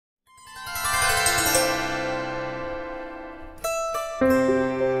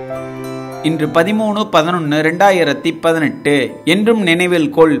இன்று 13/11/2018. என்றும் நினைவில்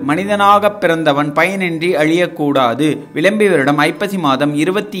கொள், மனிதனாக பிறந்தவன் பயனின்றி அழியக்கூடாது. விளம்பி வருடம் ஐப்பசி மாதம்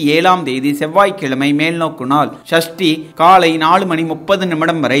 27ஆம் தேதி செவ்வாய்க்கிழமை, மேல்நோக்கு நாள், ஷஷ்டி, காலை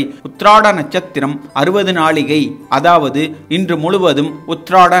 4:30 வரை. உத்ராட நட்சத்திரம் 60 நாளிகை, அதாவது இன்று முழுவதும்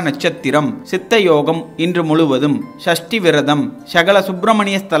உத்ராட நட்சத்திரம். சித்த யோகம் இன்று முழுவதும். ஷஷ்டி விரதம். சகல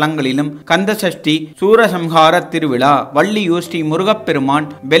சுப்பிரமணிய ஸ்தலங்களிலும் கந்த சஷ்டி சூரசம்ஹார திருவிழா. வள்ளியூர் ஸ்ரீ முருகப்பெருமான்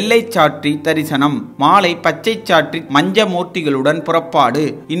வெள்ளை சாற்றி தரிசனம். மாலை பச்சை சாற்றி மஞ்ச மூர்த்திகளுடன் புறப்பாடு.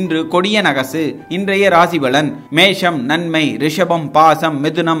 இன்று கொடிய நகசு. இன்றைய ராசி பலன்: மேஷம் நன்மை, ரிஷபம் பாசம்,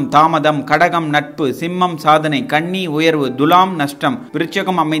 மிதுனம் தாமதம், கடகம் நட்பு, சிம்மம் சாதனை, கன்னி உயர்வு, துலாம் நஷ்டம்,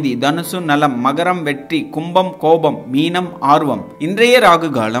 விருச்சகம் அமைதி, தனுசு நலம், மகரம் வெற்றி, கும்பம் கோபம், மீனம் ஆர்வம். இன்றைய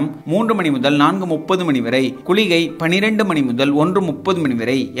ராகு காலம் 3 மணி முதல் 4:30 மணி வரை. குளிகை 12 மணி முதல் 1:30 மணி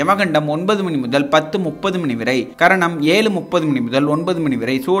வரை. யமகண்டம் 9 மணி முதல் 10:30 மணி வரை. கரணம் 7:30 மணி முதல் 9 மணி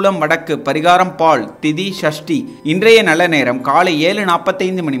வரை. சூலம் வடக்கு. பரிகாரம் பால். திதி ஷஷ்டி. இன்றைய நல்ல நேரம் காலை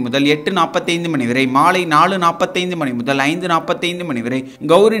 7:45 மணி முதல் 8:45 மணி வரை. மாலை 4:45 மணி முதல் 5:45 மணி வரை.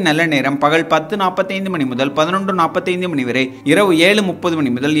 கௌரி நல்ல நேரம் பகல் 10:45 மணி முதல் 11:45 மணி வரை. இரவு 7:30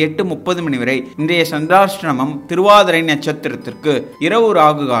 மணி முதல் 8:30 மணி வரை. இன்றைய சந்திராஷ்டிரமம் திருவாதிரை நட்சத்திரத்திற்கு. இரவு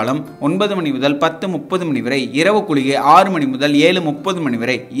ராகு காலம் 9 மணி முதல் 10:30 மணி வரை. இரவு குளிகை 6 மணி முதல் 7:30 மணி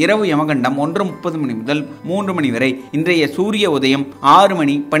வரை. இரவு யமகண்டம் 1:30 மணி முதல் 3 மணி வரை. இன்றைய சூரிய உதயம்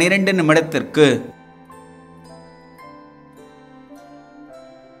 6:12 நிமிடத்திற்கு.